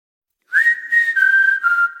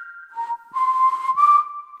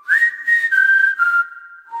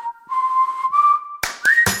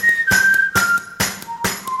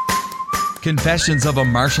Confessions of a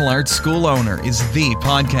Martial Arts School Owner is the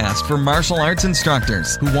podcast for martial arts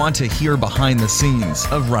instructors who want to hear behind the scenes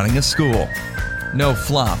of running a school. No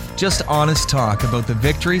fluff, just honest talk about the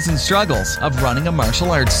victories and struggles of running a martial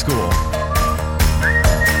arts school.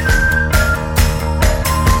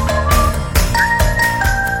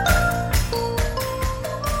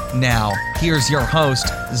 Now, here's your host,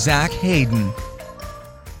 Zach Hayden.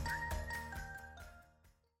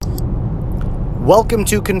 Welcome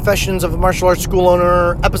to Confessions of a Martial Arts School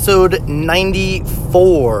Owner, episode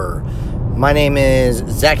 94. My name is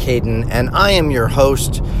Zach Hayden, and I am your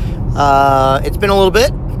host. It's been a little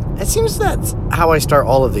bit. It seems that's how I start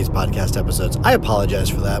all of these podcast episodes. I apologize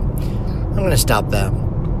for that. I'm going to stop that.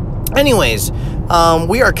 Anyways,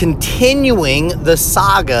 we are continuing the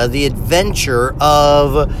saga, the adventure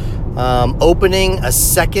of opening a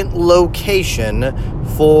second location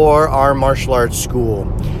for our martial arts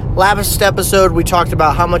school. Last episode, we talked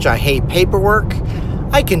about how much I hate paperwork.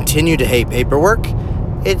 I continue to hate paperwork.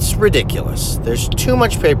 It's ridiculous. There's too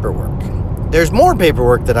much paperwork. There's more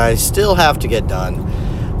paperwork that I still have to get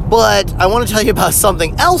done. But I want to tell you about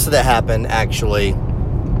something else that happened, actually,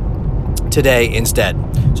 today instead.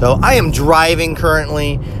 So I am driving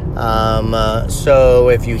currently. So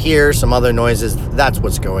if you hear some other noises, that's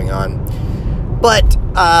what's going on. But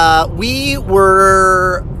we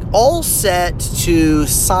were all set to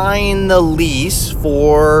sign the lease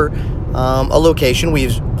for a location.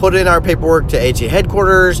 We've put in our paperwork to ATA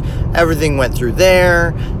headquarters. Everything went through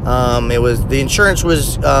there. The insurance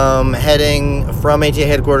was heading from ATA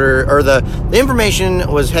headquarters, or the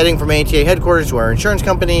information was heading from ATA headquarters to our insurance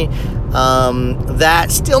company.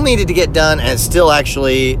 That still needed to get done, and it's still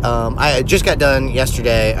actually, I just got done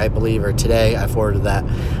yesterday, I believe, or today. I forwarded that.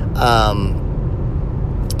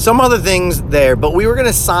 Some other things there, but we were going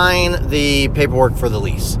to sign the paperwork for the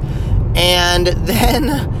lease. And then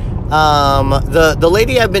the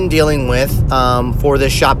lady I've been dealing with for the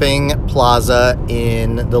shopping plaza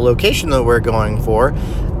in the location that we're going for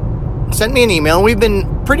sent me an email, and we've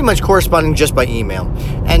been pretty much corresponding just by email.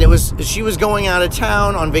 And she was going out of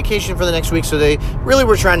town on vacation for the next week, so they really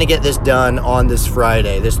were trying to get this done on this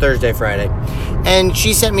Thursday, Friday. And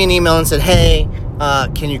she sent me an email and said, hey,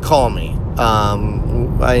 can you call me?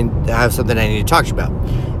 I have something I need to talk to you about.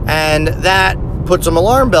 And that put some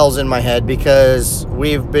alarm bells in my head because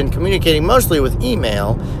we've been communicating mostly with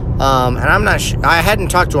email, and I hadn't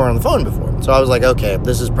talked to her on the phone before, so I was like, okay,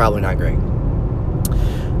 this is probably not great.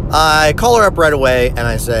 I call her up right away and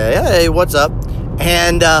I say, hey, what's up?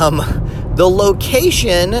 And the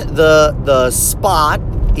location, the spot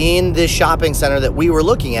in this shopping center that we were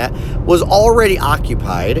looking at was already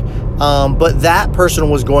occupied, but that person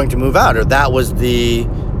was going to move out, or that was the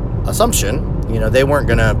assumption. They weren't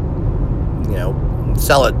going to,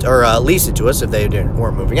 sell it or lease it to us if they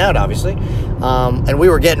weren't moving out, obviously. And we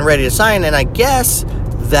were getting ready to sign, and I guess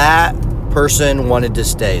that person wanted to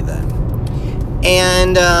stay then.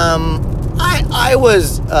 And I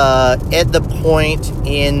was at the point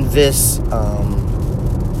in this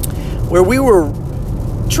where we were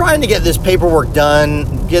trying to get this paperwork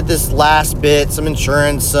done, get this last bit, some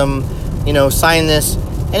insurance, sign this,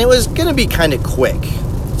 and it was going to be kind of quick.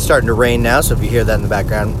 It's starting to rain now, so if you hear that in the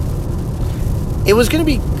background, it was going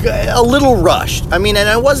to be a little rushed. I mean, and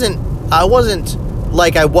I wasn't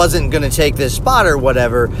like I wasn't going to take this spot or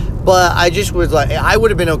whatever, but I just was like, I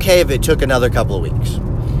would have been okay if it took another couple of weeks,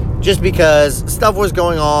 just because stuff was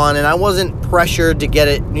going on and I wasn't pressured to get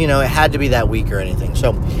it, it had to be that week or anything.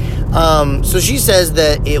 So she says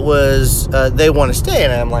that it was, they want to stay,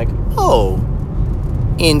 and I'm like, oh,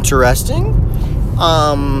 interesting.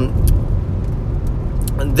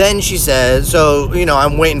 Then she says, so,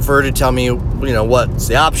 I'm waiting for her to tell me, what's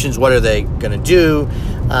the options, what are they going to do?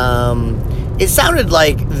 It sounded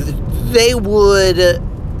like they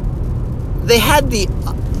had the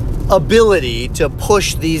ability to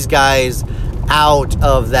push these guys out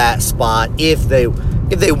of that spot if they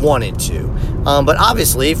wanted to. But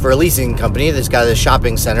obviously, for a leasing company that's got a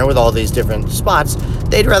shopping center with all these different spots,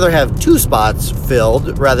 they'd rather have two spots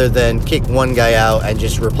filled rather than kick one guy out and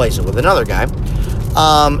just replace it with another guy.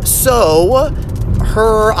 So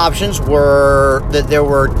her options were that there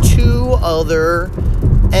were two other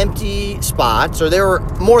empty spots, or there were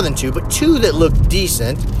more than two, but two that looked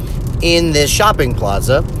decent in this shopping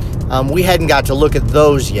plaza. We hadn't got to look at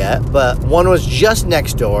those yet, but one was just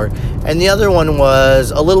next door, and the other one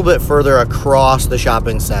was a little bit further across the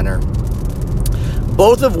shopping center.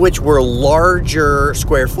 Both of which were larger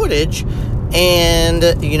square footage, and,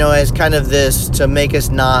 as kind of this to make us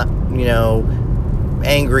not,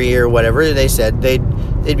 angry or whatever, they said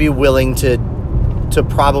they'd be willing to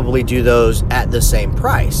probably do those at the same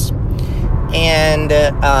price.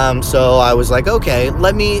 And so I was like, okay,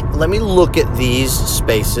 let me look at these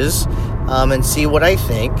spaces and see what I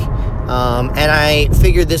think. And I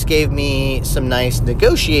figured this gave me some nice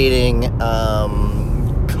negotiating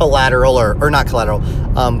collateral, or not collateral,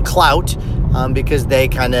 clout, because they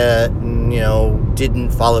kind of,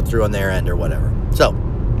 didn't follow through on their end or whatever. So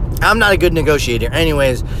I'm not a good negotiator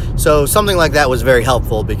anyways, so something like that was very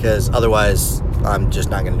helpful, because otherwise I'm just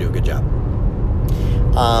not going to do a good job.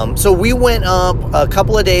 So we went up a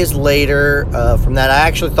couple of days later from that. I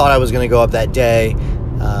actually thought I was going to go up that day,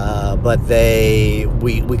 but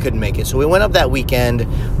we couldn't make it. So we went up that weekend,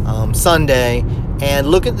 Sunday, and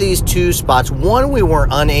look at these two spots. One we were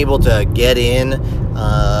unable to get in,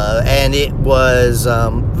 and it was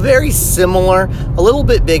very similar, a little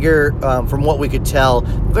bit bigger from what we could tell.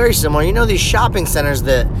 Very similar. These shopping centers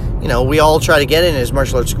that we all try to get in as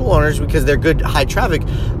martial arts school owners because they're good, high traffic,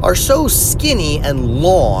 are so skinny and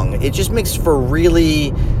long. It just makes for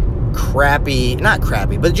really not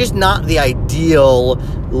crappy, but just not the ideal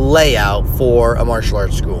layout for a martial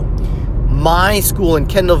arts school. My school in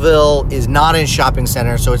Kendallville is not in a shopping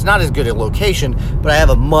center, so it's not as good a location, but I have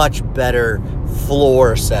a much better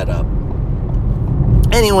floor setup.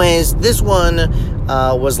 Anyways, this one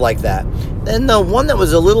was like that. Then the one that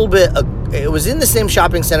was a little bit, it was in the same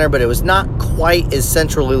shopping center, but it was not quite as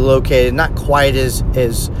centrally located, not quite as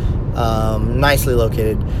nicely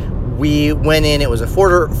located. We went in, it was a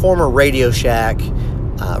former Radio Shack.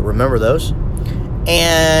 Remember those?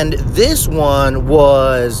 And this one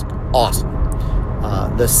was awesome.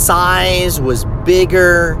 The size was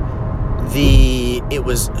bigger. It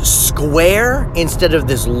was square instead of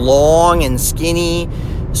this long and skinny.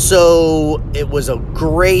 So it was a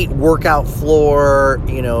great workout floor,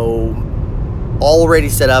 already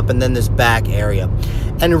set up, and then this back area.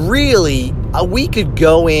 And really, we could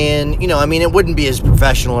go in, it wouldn't be as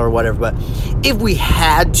professional or whatever, but if we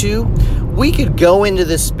had to, we could go into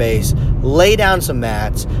this space, lay down some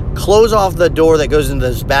mats, close off the door that goes into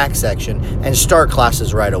this back section, and start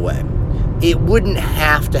classes right away. It wouldn't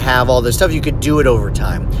have to have all this stuff. You could do it over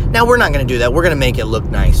time. Now, we're not going to do that. We're going to make it look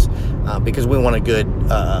nice because we want a good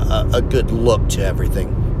look to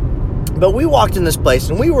everything. But we walked in this place,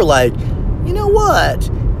 and we were like, you know what?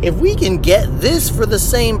 If we can get this for the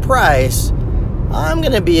same price, I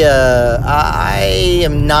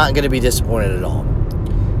am not going to be disappointed at all.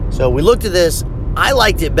 So we looked at this. I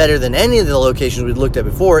liked it better than any of the locations we'd looked at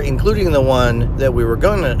before, including the one that we were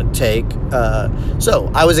going to take.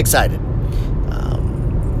 So I was excited.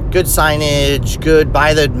 Good signage, good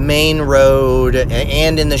by the main road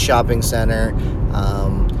and in the shopping center.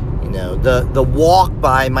 The walk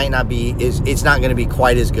by might not be, it's not going to be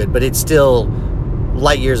quite as good, but it's still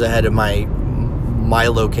light years ahead of my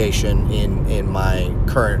location in my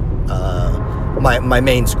current my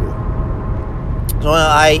main school. So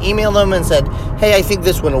I emailed them and said, hey, I think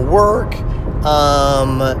this one will work.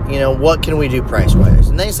 What can we do price-wise?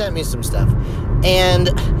 And they sent me some stuff.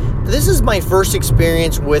 And this is my first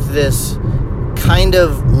experience with this kind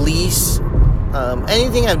of lease.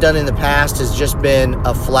 Anything I've done in the past has just been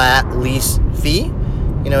a flat lease fee.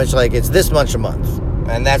 It's like, it's this much a month.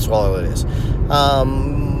 And that's all it is.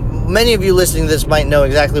 Many of you listening to this might know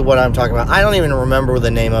exactly what I'm talking about. I don't even remember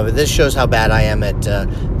the name of it. This shows how bad I am at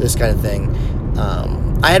this kind of thing.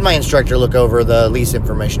 I had my instructor look over the lease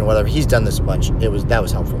information or whatever. He's done this a bunch. That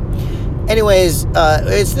was helpful. Anyways,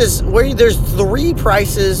 it's this where there's three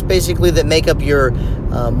prices basically that make up your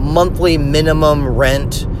monthly minimum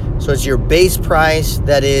rent. So it's your base price,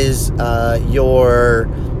 that is your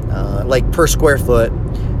like per square foot,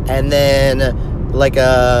 and then like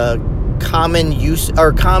a common use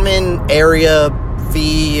or common area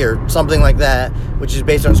fee or something like that, which is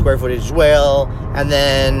based on square footage as well. And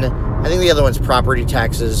then I think the other one's property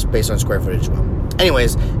taxes based on square footage as well.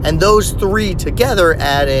 Anyways, and those three together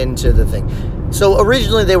add into the thing. So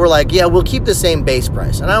originally they were like, yeah, we'll keep the same base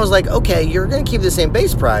price. And I was like, okay, you're going to keep the same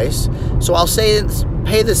base price, so I'll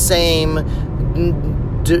pay the same,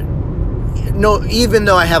 even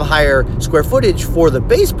though I have higher square footage for the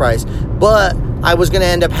base price, but I was going to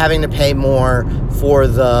end up having to pay more for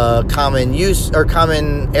the common use or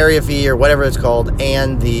common area fee or whatever it's called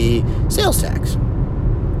and the sales tax.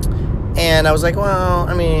 And I was like, well,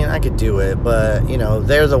 I could do it, but,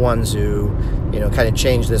 they're the ones who, kind of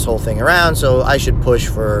changed this whole thing around, so I should push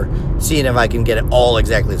for seeing if I can get it all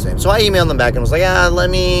exactly the same. So I emailed them back and was like, let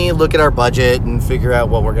me look at our budget and figure out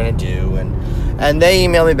what we're going to do. And they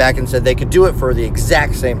emailed me back and said they could do it for the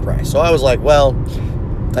exact same price. So I was like, well,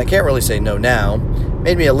 I can't really say no now.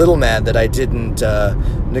 Made me a little mad that I didn't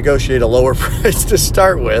negotiate a lower price to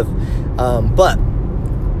start with. But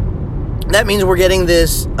that means we're getting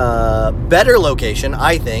this better location,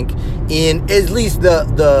 I think, in at least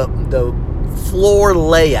the floor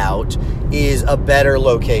layout is a better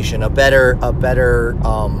location, a better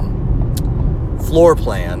floor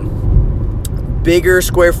plan, bigger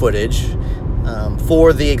square footage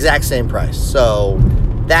for the exact same price. So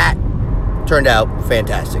that turned out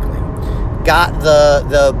fantastically. Got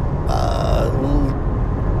the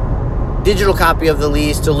digital copy of the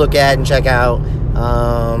lease to look at and check out.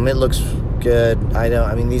 It looks good.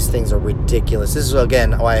 I mean, these things are ridiculous. This is,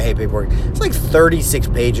 again, why I hate paperwork. It's like 36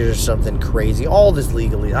 pages or something crazy. All this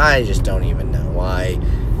legally. I just don't even know why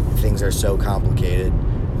things are so complicated.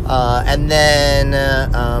 And then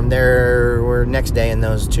there were next day in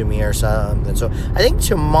those to me or something. So I think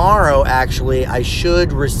tomorrow, actually, I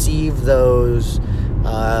should receive those,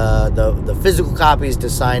 the physical copies to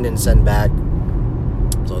sign and send back.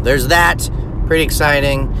 So there's that. Pretty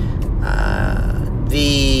exciting.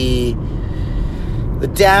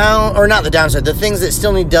 The things that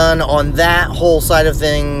still need done on that whole side of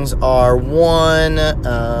things are, one,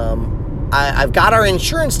 I've got our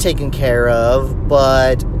insurance taken care of,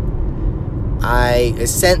 but I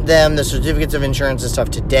sent them the certificates of insurance and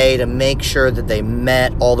stuff today to make sure that they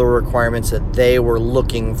met all the requirements that they were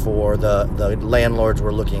looking for, the landlords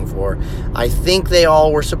were looking for. I think they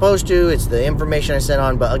all were supposed to. It's the information I sent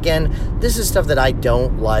on. But again, this is stuff that I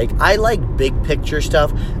don't like. I like big picture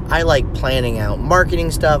stuff. I like planning out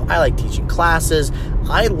marketing stuff. I like teaching classes.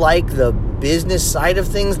 I like the business side of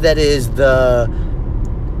things, that is the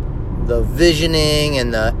visioning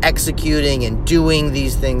and the executing and doing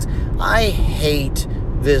these things. I hate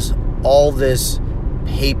all this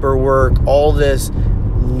paperwork, all this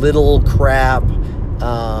little crap,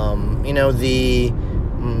 the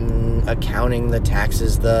accounting, the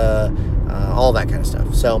taxes, all that kind of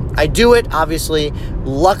stuff. So I do it, obviously.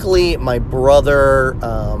 Luckily, my brother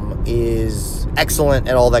is excellent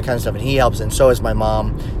at all that kind of stuff, and he helps, and so is my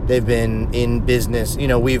mom. They've been in business,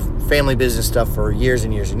 we've family business stuff for years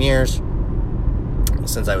and years and years,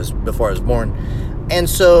 before I was born. And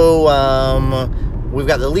so we've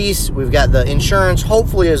got the lease, we've got the insurance,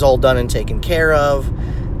 hopefully is all done and taken care of.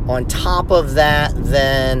 On top of that,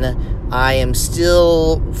 then I am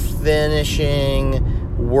still finishing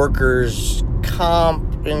workers'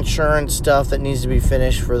 comp insurance stuff that needs to be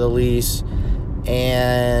finished for the lease.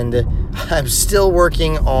 And I'm still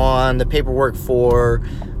working on the paperwork for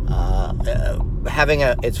having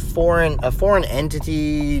a foreign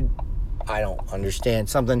entity. I don't understand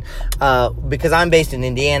something, because I'm based in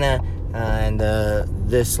Indiana and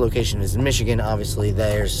this location is in Michigan. Obviously,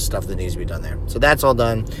 there's stuff that needs to be done there. So that's all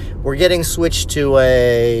done. We're getting switched to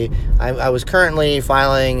I was currently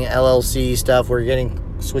filing LLC stuff. We're getting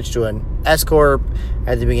switched to an S Corp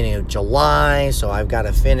at the beginning of July. So I've got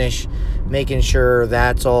to finish making sure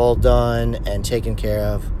that's all done and taken care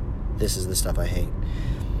of. This is the stuff I hate.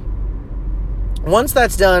 Once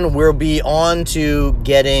that's done, we'll be on to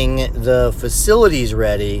getting the facilities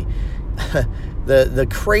ready. The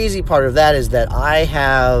crazy part of that is that I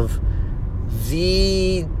have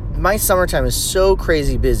my summertime is so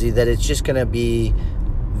crazy busy that it's just going to be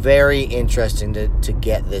very interesting to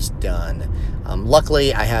get this done.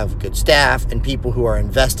 Luckily, I have good staff and people who are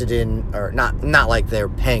invested in, or not like they're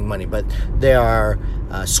paying money, but they are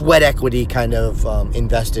sweat equity kind of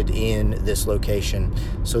invested in this location.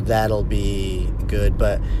 So that'll be good.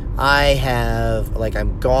 But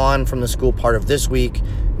I'm gone from the school part of this week.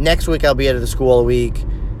 Next week, I'll be out of the school all week,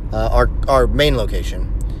 our main location.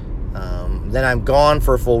 Then I'm gone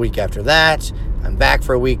for a full week after that. I'm back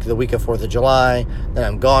for a week, the week of 4th of July. Then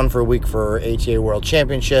I'm gone for a week for ATA World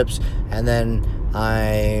Championships. And then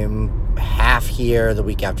I'm half here the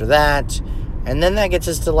week after that. And then that gets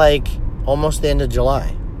us to almost the end of July,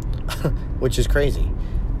 which is crazy.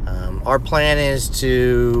 Our plan is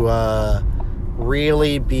to we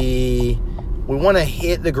want to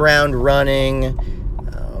hit the ground running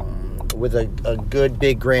with a good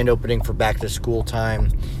big grand opening for back to school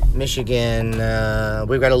time. Michigan,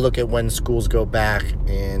 we've got to look at when schools go back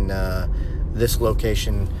in this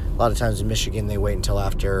location. A lot of times in Michigan, they wait until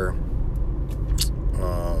after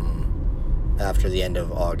the end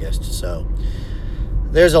of August. So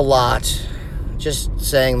there's a lot. Just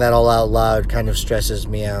saying that all out loud kind of stresses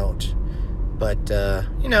me out. But,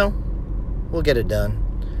 we'll get it done.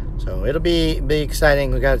 So it'll be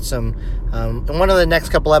exciting. We got some, in one of the next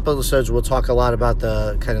couple episodes, we'll talk a lot about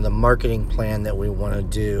the kind of the marketing plan that we want to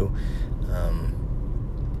do.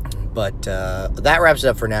 But that wraps it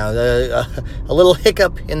up for now. A little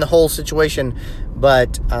hiccup in the whole situation,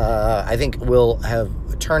 but I think we'll have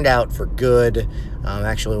turned out for good.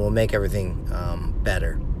 Actually, we'll make everything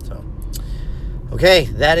better. So Okay,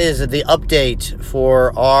 that is the update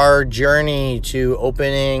for our journey to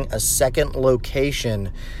opening a second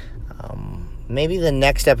location. Maybe the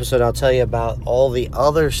next episode I'll tell you about all the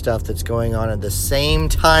other stuff that's going on at the same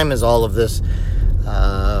time as all of this.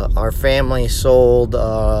 Our family sold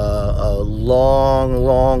a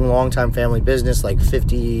long time family business, like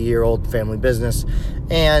 50-year-old family business.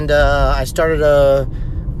 And I started a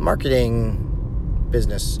marketing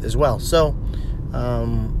business as well. So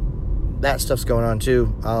that stuff's going on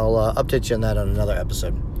too. I'll update you on that on another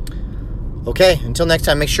episode. Okay, until next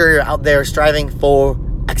time, make sure you're out there striving for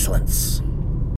excellence.